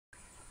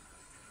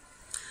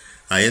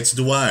Hi, it's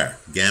Dwyer,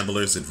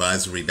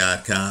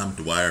 gamblersadvisory.com,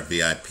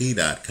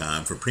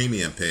 DwyerVIP.com for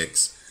premium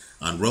picks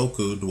on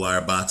Roku, Dwyer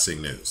Boxing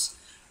News.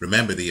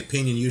 Remember, the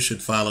opinion you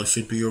should follow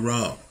should be your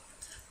own.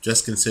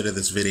 Just consider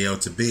this video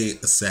to be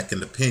a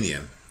second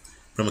opinion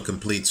from a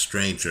complete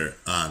stranger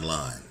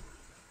online.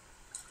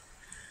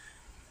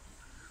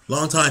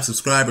 Longtime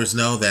subscribers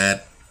know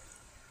that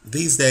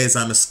these days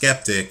I'm a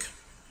skeptic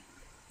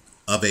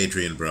of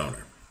Adrien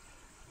Broner.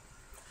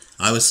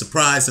 I was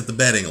surprised at the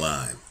betting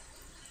line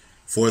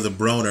for the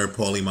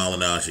Broner-Paulie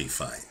Malignaggi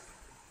fight.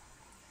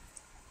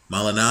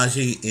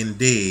 Malignaggi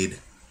indeed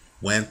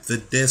went the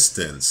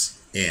distance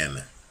in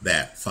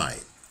that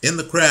fight. In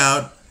the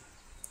crowd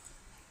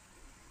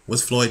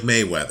was Floyd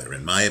Mayweather.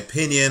 In my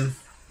opinion,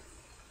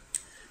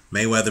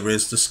 Mayweather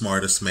is the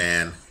smartest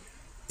man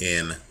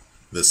in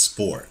the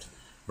sport,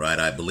 right?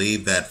 I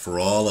believe that for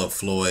all of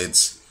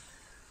Floyd's,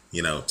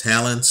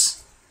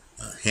 talents,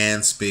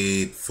 hand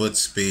speed, foot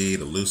speed,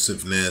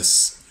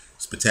 elusiveness,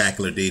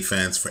 spectacular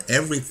defense, for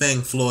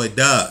everything Floyd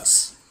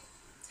does,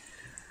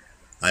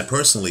 I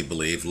personally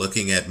believe,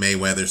 looking at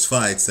Mayweather's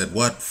fights, that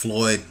what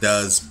Floyd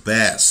does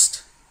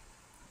best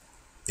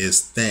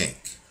is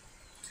think.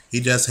 He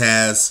just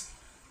has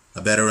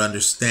a better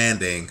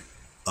understanding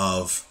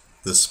of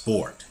the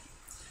sport,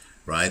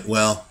 right?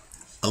 Well,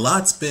 a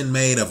lot's been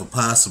made of a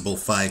possible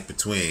fight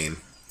between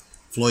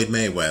Floyd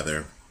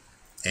Mayweather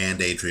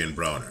and Adrien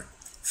Broner.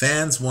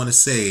 Fans want to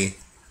see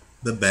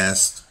the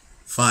best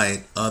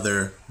fight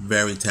other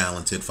very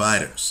talented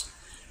fighters,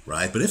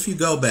 right? But if you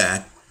go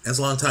back, as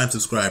longtime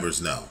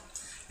subscribers know,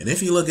 and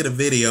if you look at a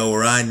video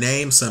where I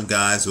name some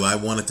guys who I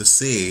wanted to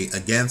see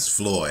against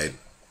Floyd,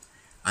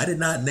 I did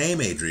not name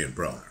Adrien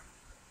Broner,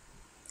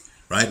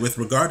 right? With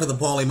regard to the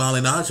Paulie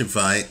Malignaggi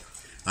fight,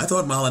 I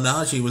thought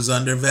Malignaggi was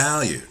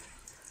undervalued.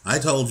 I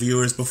told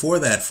viewers before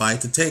that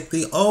fight to take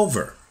the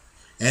over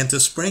and to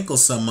sprinkle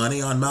some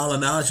money on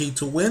Malignaggi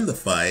to win the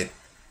fight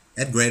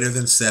at greater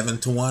than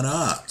 7-to-1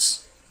 odds.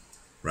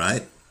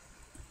 Right?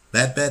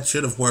 That bet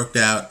should have worked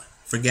out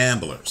for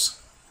gamblers.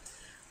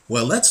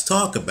 Well, let's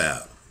talk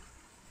about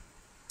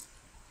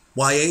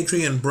why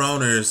Adrien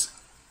Broner's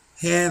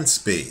hand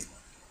speed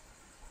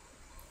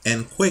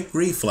and quick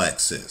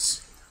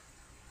reflexes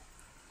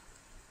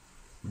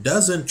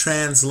doesn't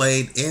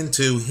translate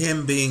into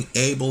him being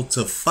able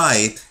to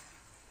fight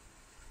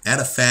at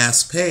a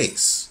fast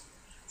pace.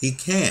 He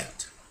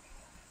can't.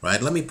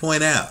 Right? Let me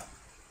point out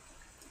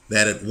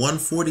that at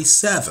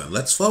 147,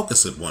 let's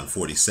focus at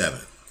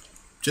 147.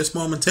 Just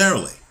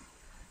momentarily.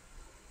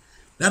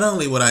 Not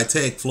only would I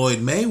take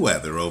Floyd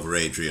Mayweather over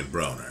Adrien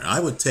Broner, I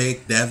would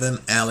take Devin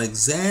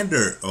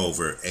Alexander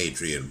over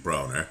Adrien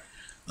Broner.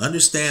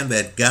 Understand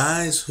that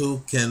guys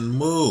who can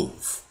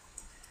move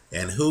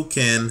and who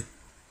can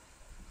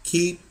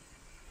keep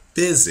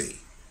busy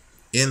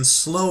in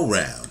slow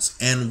rounds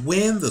and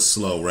win the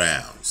slow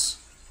rounds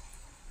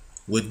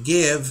would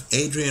give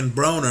Adrien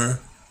Broner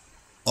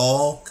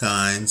all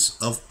kinds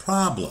of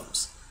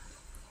problems.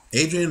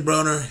 Adrien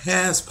Broner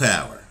has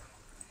power.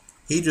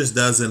 He just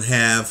doesn't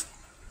have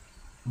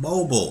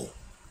mobile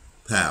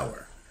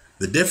power.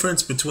 The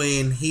difference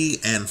between he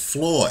and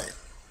Floyd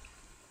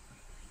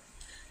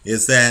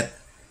is that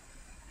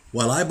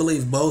while I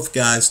believe both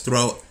guys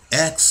throw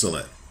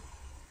excellent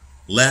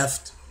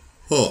left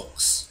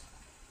hooks,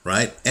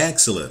 right?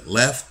 Excellent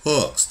left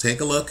hooks.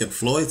 Take a look at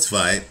Floyd's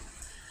fight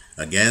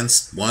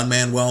against Juan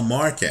Manuel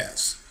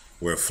Marquez,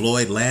 where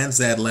Floyd lands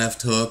that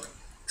left hook,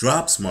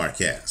 drops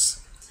Marquez.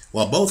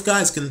 While both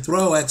guys can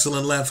throw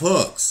excellent left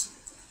hooks,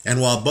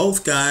 and while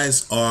both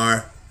guys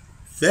are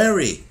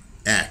very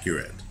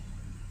accurate,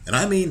 and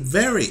I mean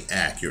very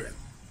accurate,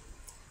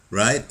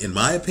 right? In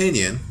my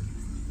opinion,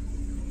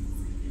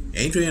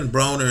 Adrien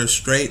Broner's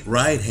straight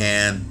right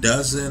hand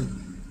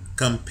doesn't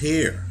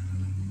compare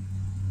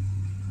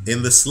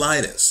in the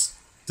slightest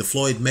to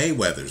Floyd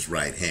Mayweather's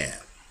right hand.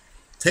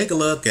 Take a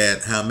look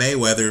at how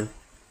Mayweather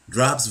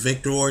drops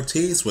Victor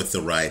Ortiz with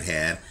the right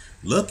hand.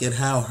 Look at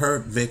how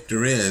hurt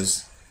Victor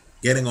is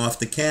getting off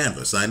the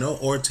canvas. I know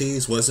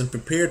Ortiz wasn't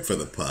prepared for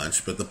the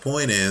punch, but the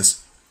point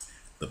is,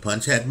 the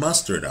punch had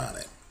mustard on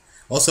it.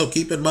 Also,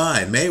 keep in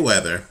mind,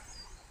 Mayweather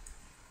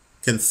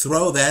can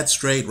throw that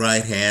straight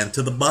right hand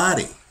to the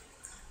body.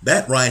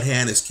 That right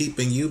hand is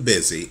keeping you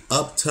busy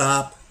up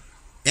top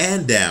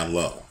and down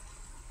low.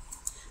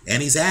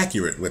 And he's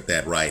accurate with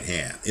that right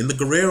hand. In the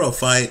Guerrero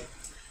fight,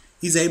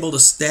 he's able to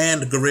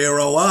stand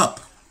Guerrero up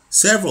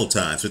several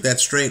times with that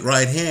straight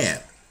right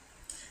hand.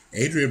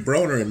 Adrien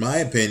Broner, in my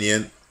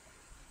opinion,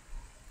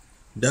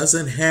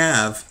 doesn't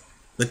have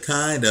the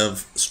kind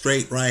of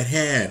straight right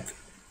hand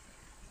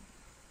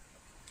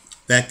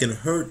that can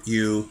hurt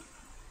you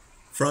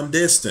from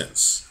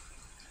distance,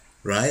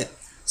 right?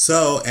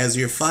 So as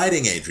you're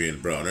fighting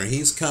Adrien Broner,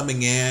 he's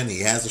coming in,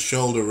 he has a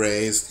shoulder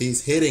raised,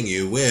 he's hitting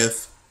you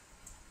with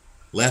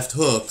left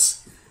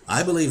hooks.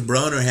 I believe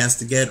Broner has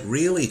to get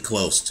really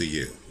close to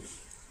you,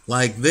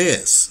 like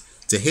this,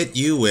 to hit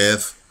you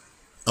with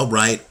a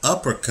right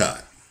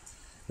uppercut.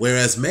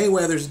 Whereas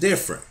Mayweather's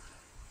different.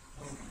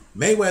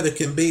 Mayweather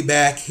can be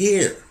back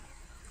here.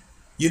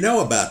 You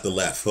know about the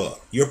left hook.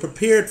 You're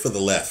prepared for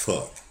the left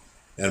hook.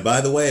 And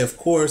by the way, of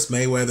course,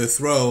 Mayweather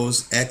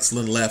throws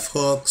excellent left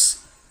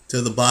hooks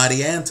to the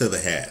body and to the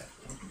head.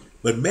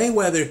 But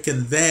Mayweather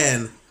can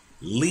then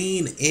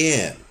lean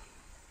in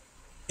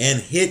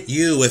and hit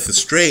you with a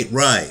straight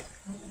right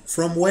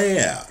from way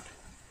out.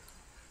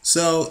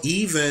 So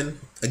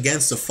even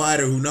against a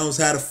fighter who knows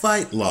how to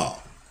fight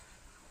long,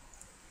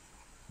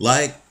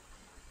 like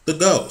the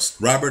Ghost,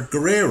 Robert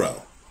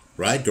Guerrero,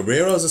 right?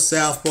 Guerrero's a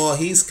southpaw.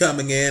 He's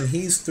coming in.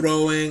 He's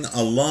throwing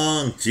a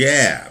long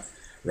jab,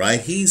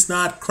 right? He's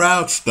not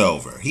crouched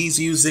over.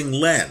 He's using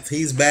length.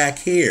 He's back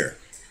here.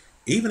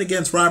 Even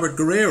against Robert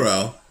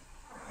Guerrero,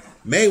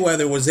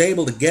 Mayweather was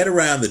able to get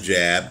around the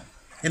jab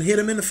and hit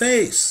him in the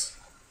face,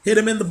 hit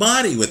him in the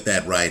body with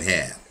that right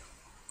hand.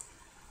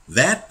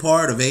 That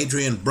part of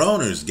Adrien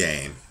Broner's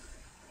game,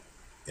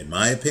 in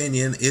my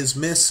opinion, is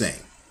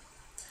missing.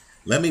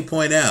 Let me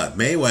point out,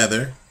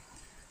 Mayweather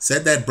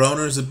said that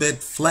Broner's a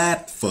bit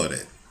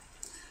flat-footed,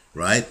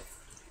 right?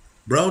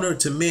 Broner,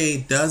 to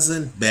me,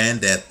 doesn't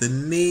bend at the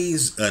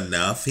knees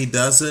enough. He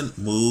doesn't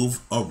move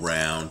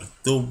around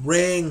the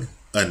ring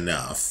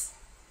enough.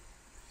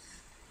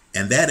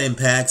 And that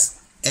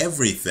impacts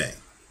everything.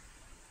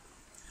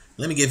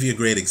 Let me give you a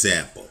great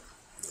example.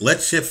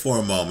 Let's shift for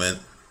a moment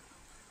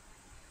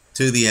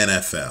to the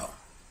NFL.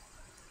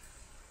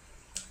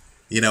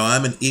 You know,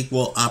 I'm an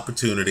equal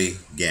opportunity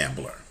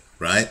gambler,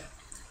 right?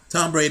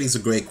 Tom Brady's a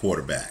great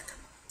quarterback.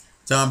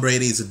 Tom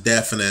Brady's a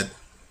definite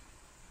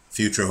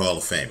future Hall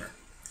of Famer,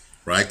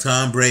 right?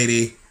 Tom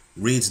Brady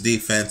reads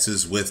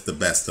defenses with the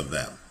best of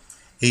them.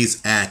 He's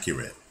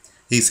accurate.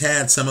 He's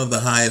had some of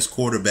the highest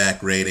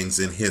quarterback ratings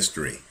in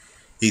history.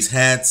 He's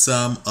had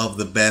some of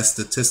the best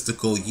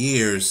statistical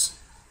years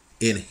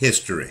in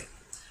history,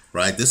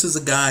 right? This is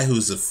a guy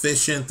who's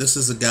efficient. This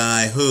is a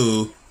guy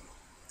who,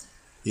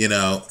 you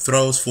know,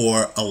 throws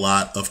for a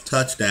lot of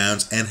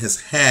touchdowns and has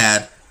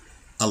had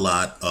a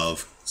lot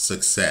of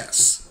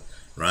success,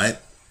 right?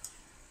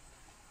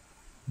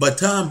 But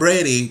Tom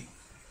Brady,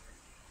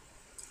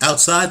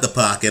 outside the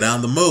pocket,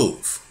 on the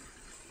move,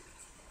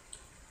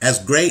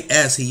 as great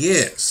as he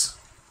is,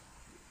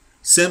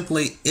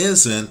 simply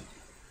isn't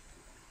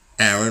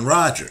Aaron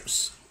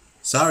Rodgers.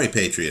 Sorry,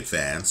 Patriot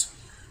fans,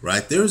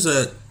 right? There's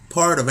a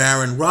part of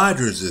Aaron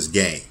Rodgers'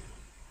 game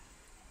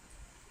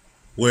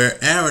where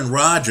Aaron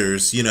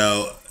Rodgers, you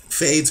know,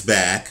 fades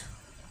back,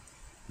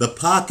 the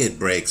pocket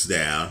breaks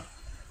down,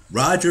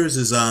 Rodgers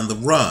is on the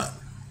run.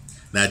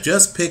 Now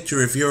just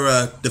picture if you're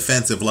a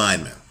defensive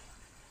lineman.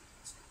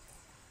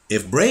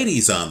 If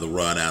Brady's on the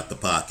run out the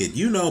pocket,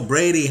 you know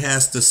Brady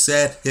has to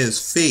set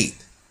his feet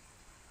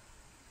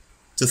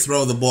to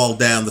throw the ball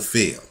down the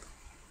field.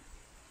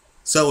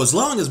 So as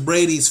long as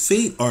Brady's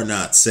feet are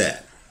not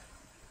set,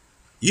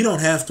 you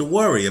don't have to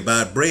worry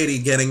about Brady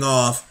getting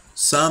off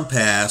some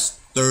pass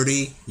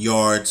 30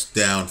 yards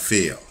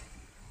downfield.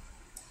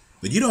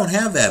 But you don't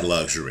have that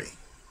luxury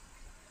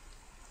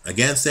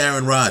against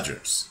Aaron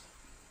Rodgers.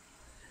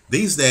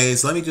 These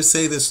days, let me just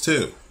say this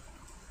too.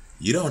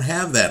 You don't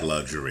have that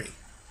luxury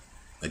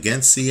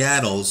against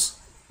Seattle's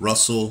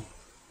Russell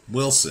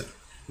Wilson,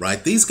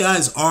 right? These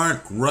guys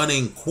aren't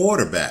running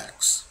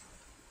quarterbacks.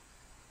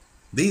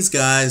 These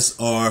guys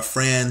are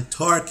Fran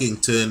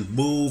Tarkington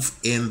move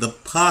in the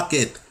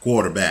pocket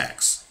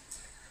quarterbacks.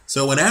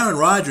 So when Aaron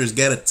Rodgers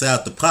gets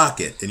out the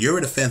pocket and you're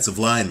a defensive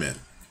lineman,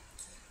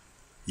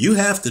 you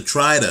have to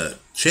try to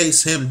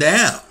chase him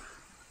down.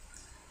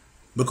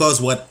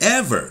 Because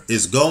whatever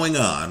is going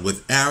on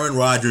with Aaron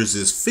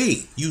Rodgers'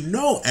 feet, you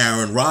know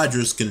Aaron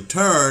Rodgers can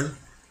turn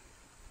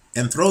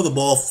and throw the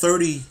ball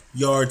 30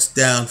 yards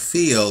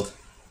downfield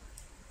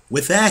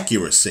with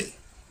accuracy.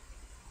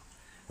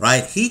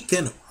 Right? He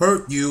can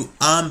hurt you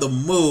on the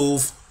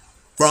move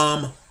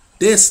from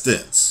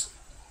distance.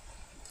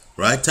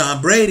 Right?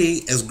 Tom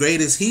Brady, as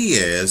great as he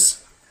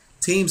is,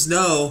 teams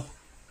know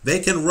they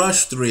can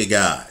rush 3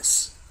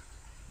 guys.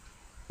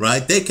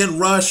 Right? They can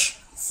rush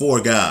 4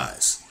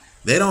 guys.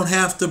 They don't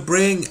have to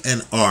bring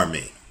an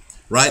army.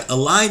 Right? A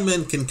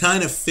lineman can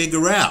kind of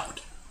figure out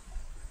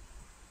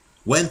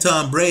when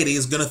Tom Brady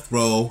is going to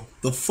throw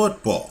the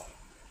football.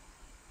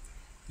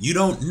 You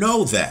don't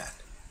know that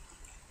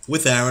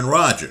with Aaron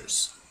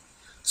Rodgers.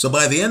 So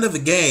by the end of the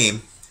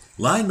game,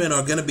 linemen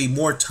are going to be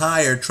more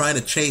tired trying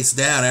to chase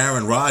down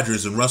Aaron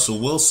Rodgers and Russell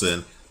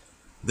Wilson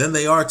than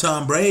they are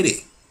Tom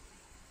Brady.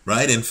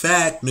 Right? In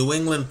fact, New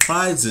England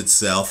prides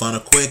itself on a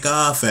quick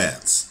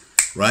offense.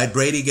 Right?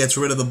 Brady gets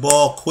rid of the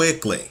ball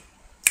quickly.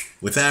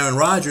 With Aaron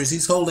Rodgers,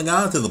 he's holding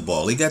on to the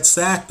ball. He gets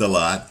sacked a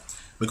lot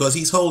because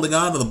he's holding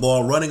on to the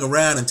ball, running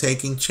around and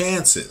taking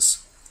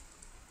chances.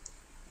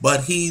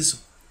 But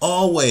he's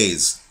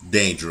always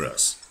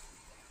dangerous.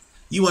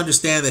 You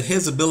understand that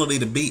his ability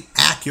to be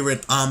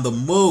accurate on the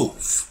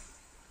move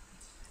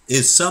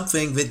is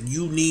something that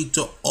you need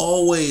to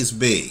always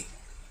be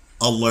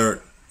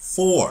alert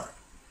for.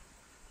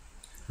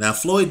 Now,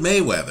 Floyd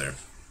Mayweather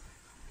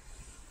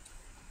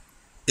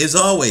is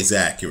always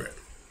accurate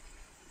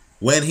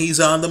when he's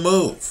on the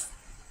move.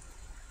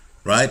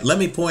 Right? Let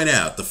me point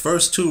out the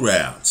first 2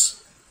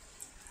 rounds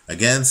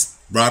against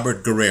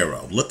Robert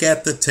Guerrero. Look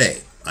at the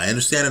tape. I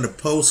understand in the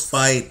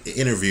post-fight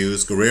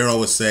interviews, Guerrero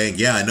was saying,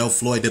 yeah, I know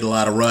Floyd did a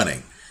lot of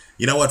running.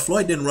 You know what?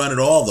 Floyd didn't run at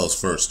all those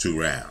first 2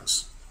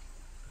 rounds.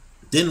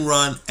 Didn't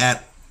run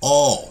at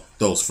all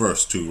those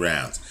first 2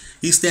 rounds.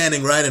 He's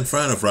standing right in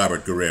front of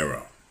Robert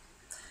Guerrero.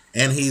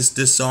 And he's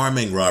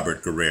disarming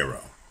Robert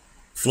Guerrero.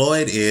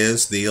 Floyd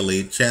is the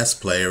elite chess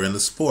player in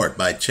the sport.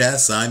 By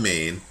chess, I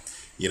mean,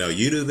 you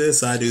do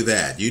this, I do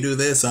that. You do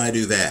this, I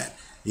do that.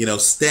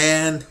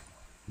 Stand,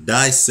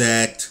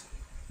 dissect,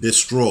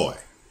 destroy.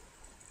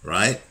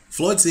 Right?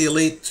 Floyd's the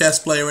elite chess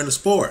player in the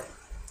sport.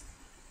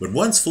 But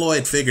once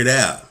Floyd figured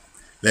out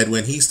that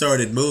when he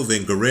started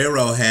moving,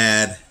 Guerrero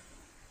had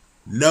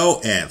no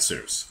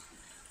answers,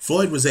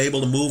 Floyd was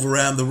able to move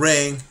around the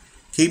ring,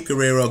 keep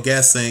Guerrero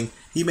guessing.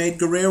 He made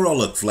Guerrero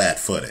look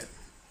flat-footed.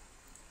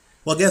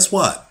 Well, guess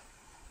what?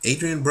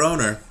 Adrien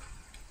Broner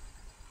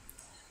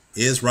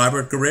is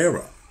Robert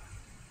Guerrero,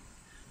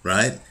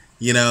 right?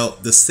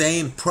 The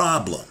same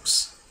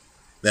problems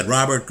that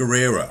Robert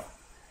Guerrero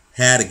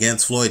had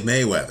against Floyd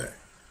Mayweather,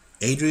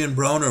 Adrien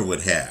Broner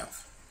would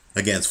have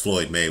against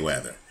Floyd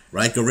Mayweather,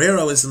 right?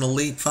 Guerrero is an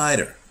elite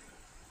fighter.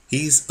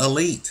 He's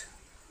elite,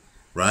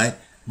 right?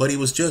 But he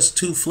was just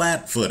too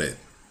flat-footed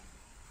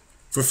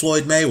for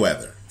Floyd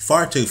Mayweather,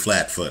 far too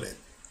flat-footed,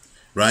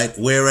 right?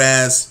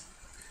 Whereas,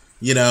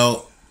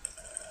 how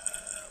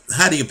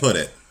do you put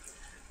it?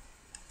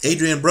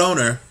 Adrien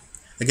Broner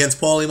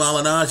against Paulie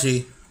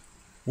Malignaggi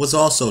was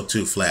also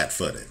too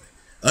flat-footed.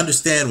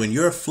 Understand, when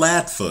you're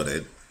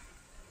flat-footed,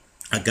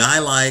 a guy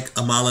like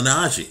a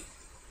Malignaggi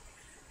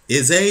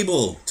is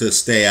able to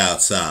stay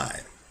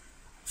outside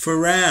for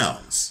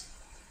rounds.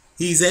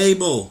 He's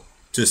able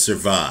to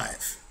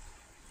survive,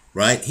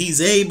 right? He's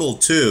able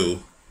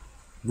to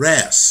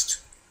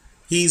rest.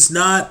 He's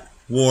not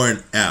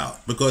worn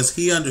out because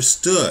he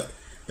understood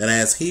that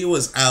as he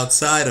was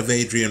outside of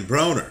Adrien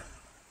Broner,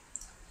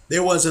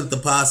 there wasn't the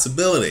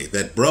possibility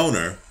that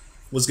Broner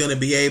was going to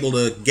be able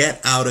to get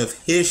out of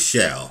his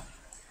shell,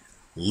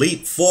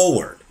 leap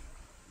forward,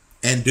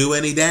 and do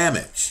any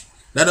damage.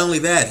 Not only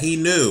that, he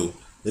knew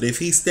that if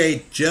he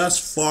stayed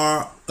just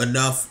far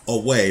enough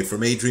away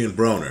from Adrien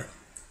Broner,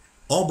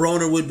 all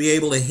Broner would be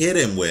able to hit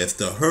him with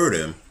to hurt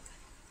him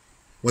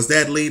was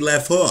that lead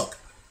left hook.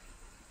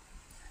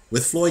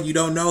 With Floyd, you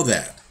don't know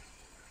that.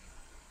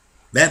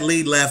 That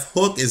lead left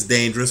hook is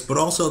dangerous, but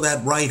also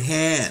that right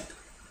hand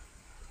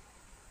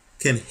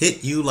can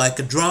hit you like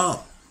a drum,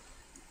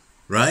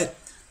 right?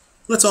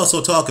 Let's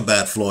also talk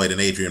about Floyd and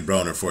Adrien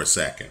Broner for a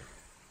second,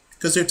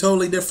 because they're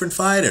totally different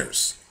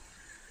fighters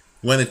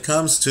when it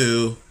comes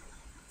to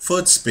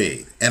foot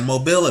speed and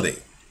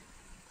mobility.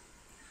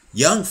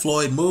 Young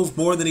Floyd moved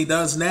more than he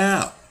does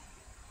now.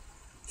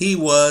 He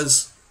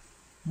was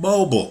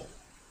mobile.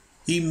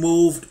 He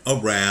moved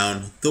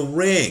around the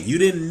ring. You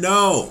didn't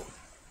know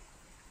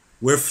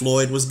where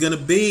Floyd was going to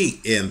be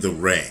in the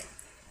ring,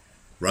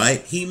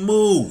 right? He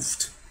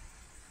moved.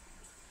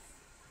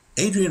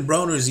 Adrien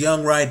Broner is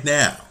young right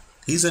now.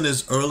 He's in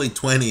his early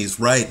 20s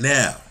right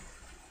now.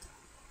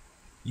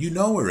 You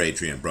know where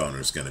Adrien Broner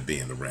is going to be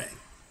in the ring.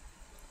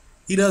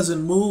 He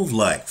doesn't move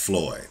like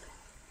Floyd.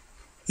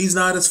 He's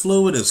not as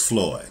fluid as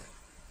Floyd.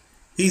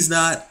 He's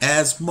not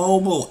as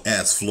mobile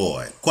as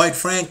Floyd. Quite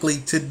frankly,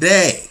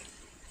 today,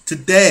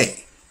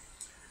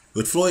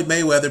 with Floyd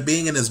Mayweather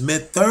being in his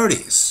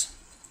mid-30s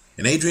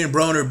and Adrien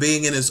Broner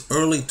being in his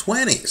early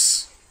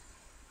 20s,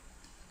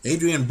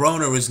 Adrien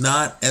Broner is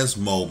not as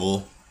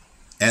mobile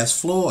as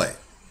Floyd,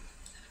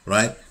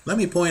 right? Let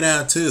me point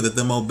out, too, that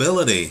the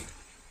mobility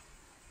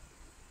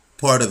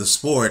part of the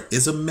sport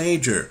is a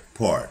major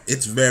part.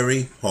 It's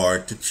very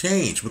hard to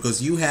change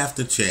because you have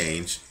to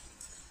change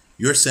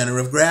your center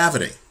of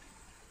gravity.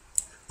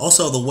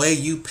 Also, the way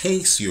you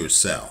pace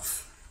yourself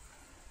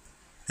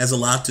has a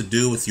lot to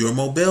do with your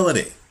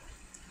mobility,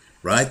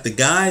 right? The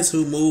guys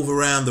who move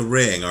around the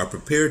ring are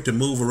prepared to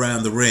move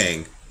around the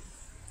ring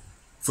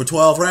for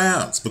 12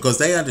 rounds because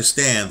they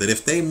understand that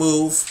if they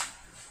move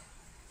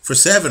for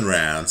 7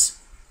 rounds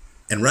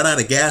and run out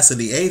of gas in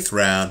the 8th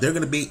round, they're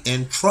going to be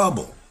in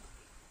trouble.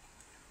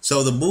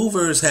 So the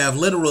movers have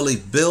literally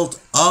built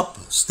up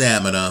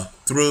stamina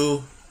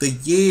through the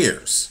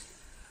years,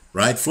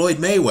 right? Floyd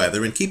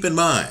Mayweather, and keep in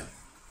mind,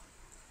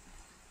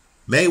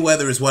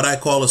 Mayweather is what I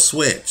call a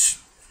switch.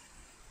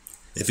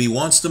 If he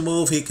wants to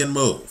move, he can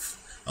move.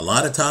 A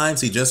lot of times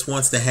he just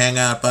wants to hang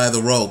out by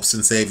the ropes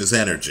and save his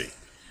energy,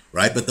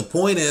 right? But the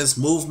point is,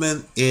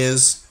 movement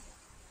is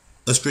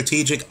a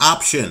strategic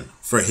option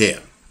for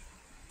him.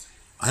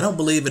 I don't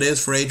believe it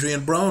is for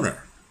Adrien Broner.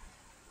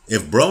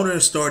 If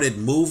Broner started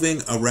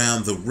moving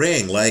around the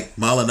ring like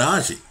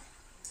Malignaggi,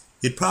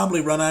 he'd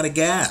probably run out of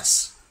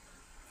gas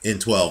in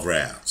 12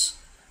 rounds,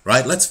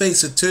 right? Let's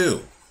face it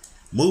too.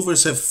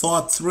 Movers have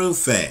thought through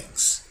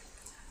things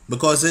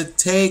because it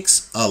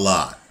takes a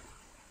lot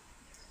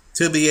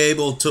to be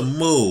able to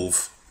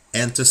move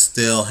and to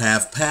still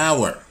have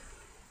power,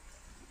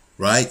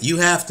 right? You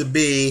have to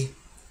be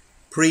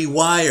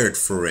pre-wired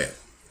for it.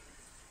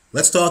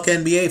 Let's talk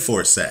NBA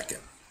for a second.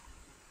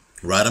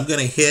 Right, I'm going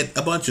to hit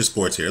a bunch of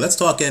sports here. Let's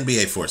talk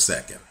NBA for a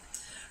second.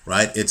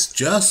 right? It's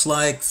just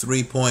like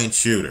three-point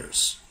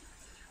shooters,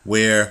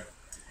 where,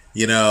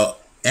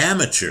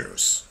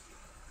 amateurs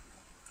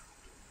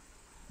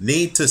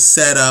need to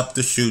set up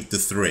to shoot the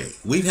three.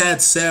 We've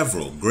had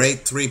several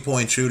great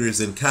three-point shooters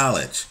in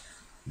college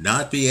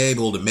not be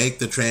able to make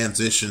the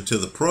transition to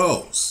the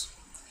pros.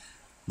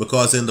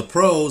 Because in the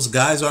pros,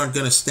 guys aren't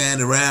going to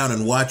stand around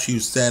and watch you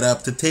set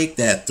up to take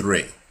that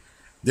three.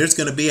 There's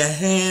going to be a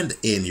hand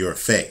in your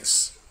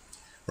face.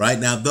 Right?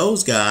 Now,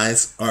 those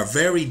guys are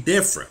very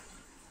different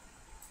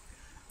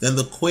than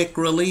the quick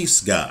release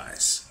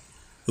guys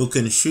who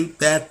can shoot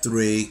that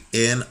three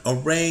in a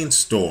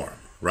rainstorm.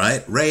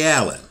 Right? Ray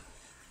Allen,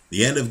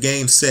 the end of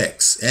Game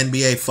 6,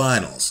 NBA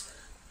Finals,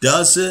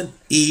 doesn't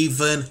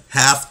even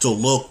have to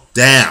look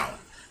down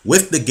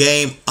with the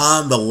game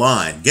on the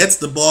line. Gets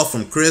the ball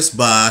from Chris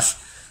Bosh,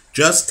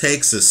 just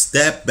takes a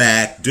step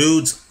back,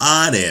 dude's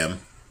on him.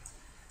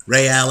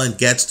 Ray Allen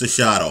gets the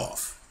shot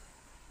off.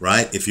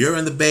 Right? If you're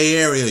in the Bay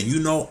Area, you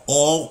know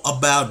all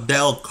about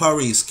Del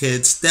Curry's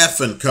kid,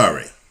 Stephen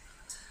Curry.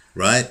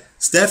 Right?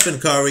 Stephen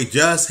Curry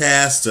just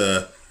has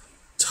to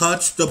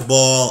touch the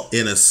ball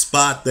in a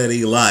spot that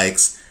he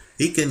likes.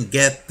 He can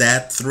get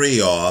that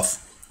three off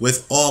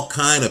with all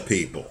kind of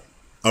people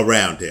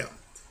around him.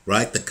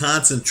 Right? The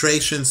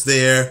concentration's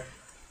there.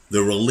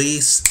 The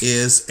release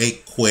is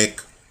a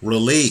quick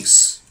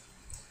release.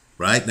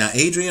 Right? Now,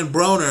 Adrien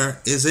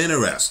Broner is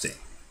interesting.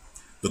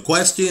 The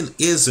question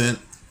isn't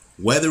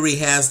whether he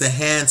has the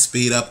hand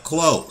speed up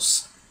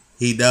close.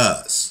 He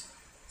does.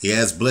 He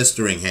has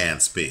blistering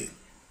hand speed.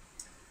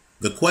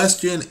 The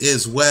question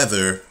is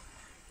whether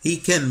he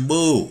can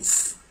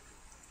move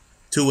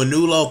to a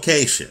new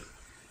location.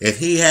 If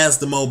he has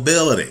the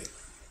mobility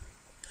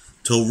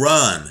to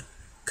run,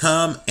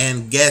 come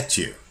and get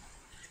you,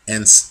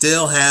 and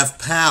still have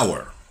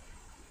power,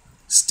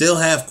 still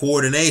have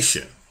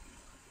coordination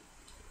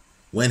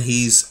when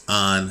he's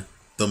on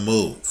the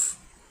move.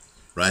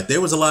 Right?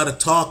 There was a lot of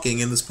talking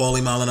in this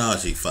Paulie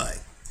Malignaggi fight.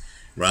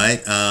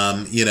 Right?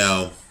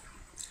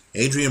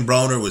 Adrien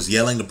Broner was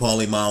yelling to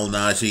Paulie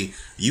Malignaggi,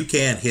 "You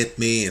can't hit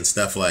me," and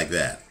stuff like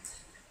that.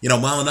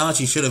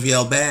 Malignaggi should have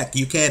yelled back,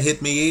 "You can't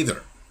hit me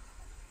either."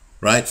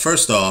 Right?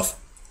 First off,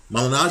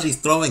 Malignaggi's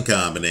throwing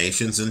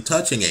combinations and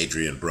touching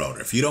Adrien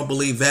Broner. If you don't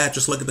believe that,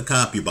 just look at the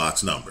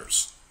CompuBox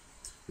numbers.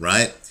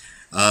 Right?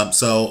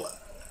 So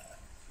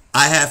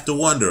I have to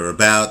wonder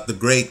about the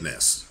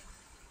greatness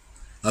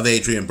of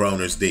Adrien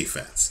Broner's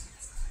defense.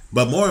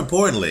 But more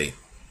importantly,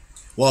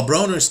 while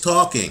Broner's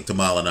talking to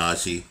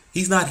Malignaggi,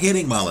 he's not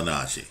hitting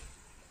Malignaggi.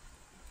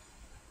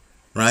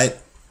 Right?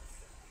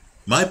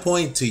 My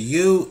point to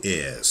you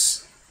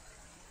is,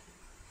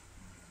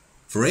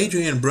 for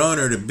Adrien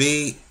Broner to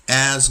be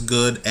as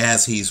good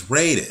as he's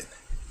rated,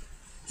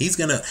 he's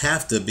going to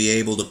have to be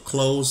able to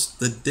close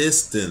the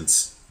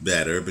distance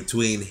better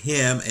between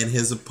him and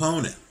his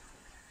opponent.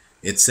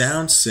 It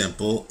sounds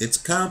simple. It's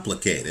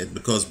complicated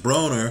because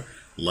Broner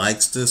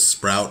likes to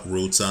sprout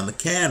routes on the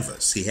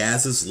canvas. He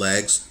has his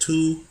legs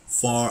too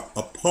far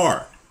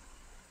apart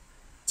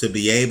to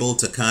be able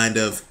to kind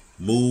of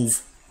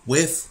move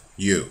with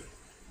you.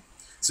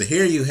 So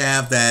here you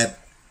have that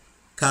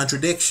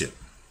contradiction.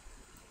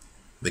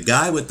 The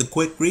guy with the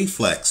quick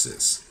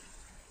reflexes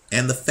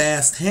and the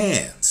fast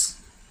hands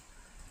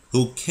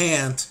who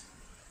can't,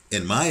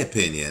 in my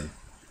opinion,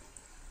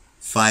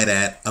 fight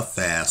at a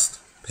fast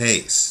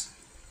pace.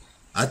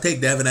 I'd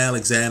take Devin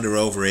Alexander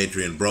over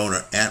Adrien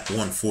Broner at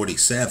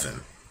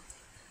 147,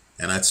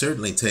 and I'd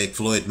certainly take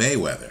Floyd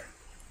Mayweather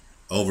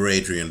over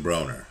Adrien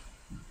Broner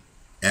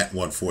at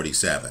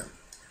 147.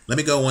 Let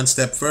me go one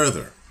step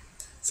further.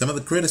 Some of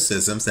the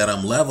criticisms that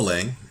I'm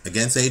leveling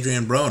against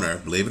Adrien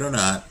Broner, believe it or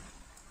not,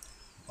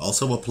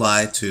 also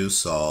apply to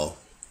Saul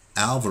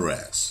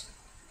Alvarez.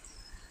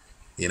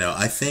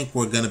 I think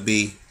we're going to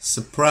be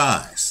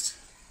surprised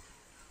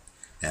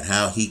at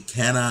how he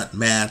cannot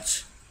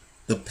match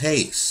the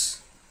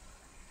pace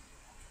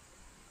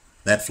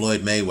that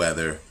Floyd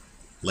Mayweather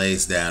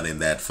lays down in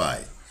that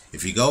fight.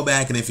 If you go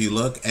back and if you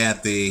look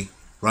at the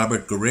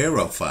Robert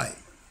Guerrero fight,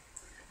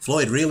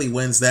 Floyd really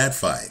wins that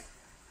fight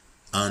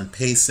on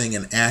pacing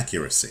and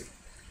accuracy.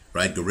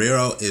 Right?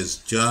 Guerrero is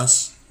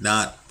just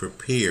not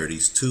prepared.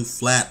 He's too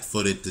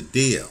flat-footed to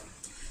deal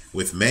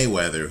with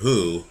Mayweather,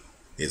 who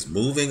is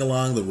moving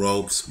along the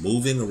ropes,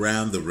 moving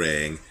around the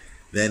ring,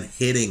 then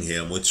hitting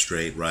him with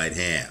straight right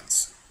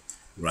hands.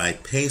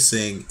 Right?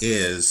 Pacing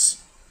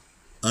is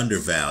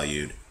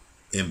undervalued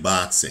in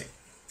boxing.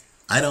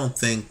 I don't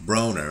think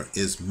Broner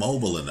is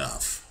mobile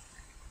enough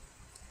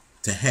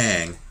to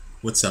hang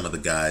with some of the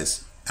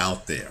guys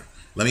out there.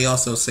 Let me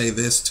also say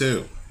this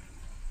too.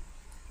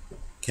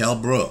 Kell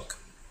Brook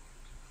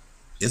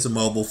is a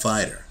mobile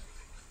fighter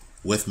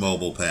with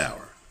mobile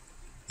power.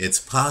 It's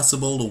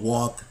possible to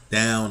walk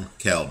down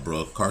Kell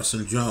Brook.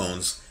 Carson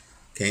Jones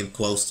came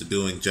close to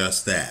doing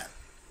just that.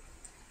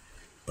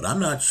 But I'm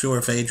not sure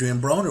if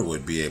Adrien Broner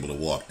would be able to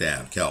walk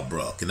down Kell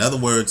Brook. In other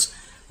words,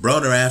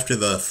 Broner after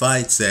the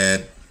fight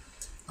said,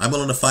 "I'm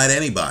willing to fight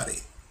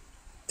anybody."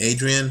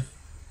 Adrien,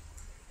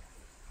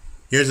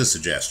 here's a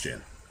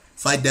suggestion.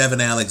 Fight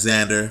Devin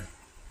Alexander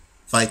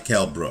fight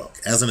Kell Brook.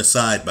 As an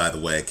aside, by the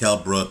way,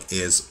 Kell Brook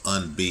is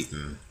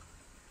unbeaten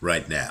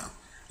right now.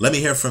 Let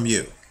me hear from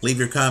you. Leave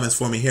your comments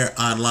for me here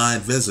online.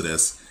 Visit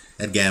us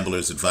at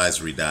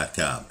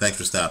gamblersadvisory.com. Thanks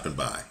for stopping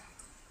by.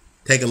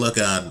 Take a look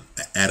at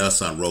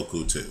us on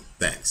Roku too.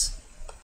 Thanks.